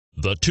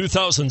The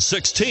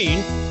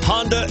 2016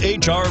 Honda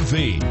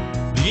HR-V.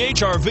 The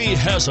HR-V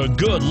has a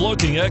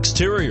good-looking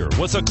exterior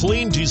with a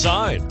clean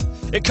design.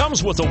 It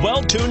comes with a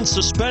well-tuned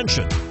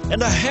suspension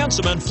and a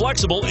handsome and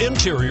flexible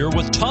interior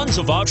with tons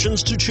of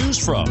options to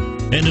choose from,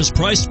 and is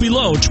priced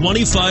below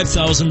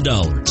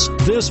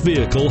 $25,000. This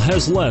vehicle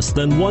has less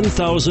than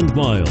 1,000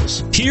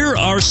 miles. Here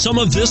are some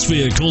of this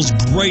vehicle's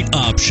great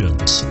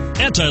options: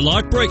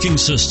 anti-lock braking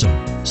system,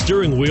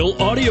 steering wheel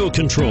audio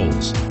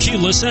controls,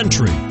 keyless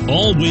entry,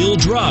 all-wheel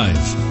drive,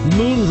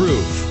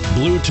 moonroof,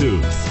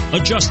 Bluetooth,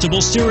 adjustable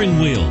steering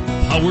wheel,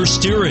 power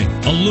steering,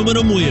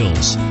 aluminum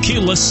wheels,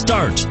 keyless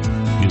start.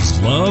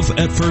 Is love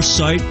at first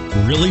sight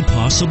really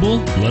possible?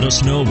 Let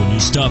us know when you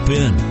stop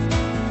in.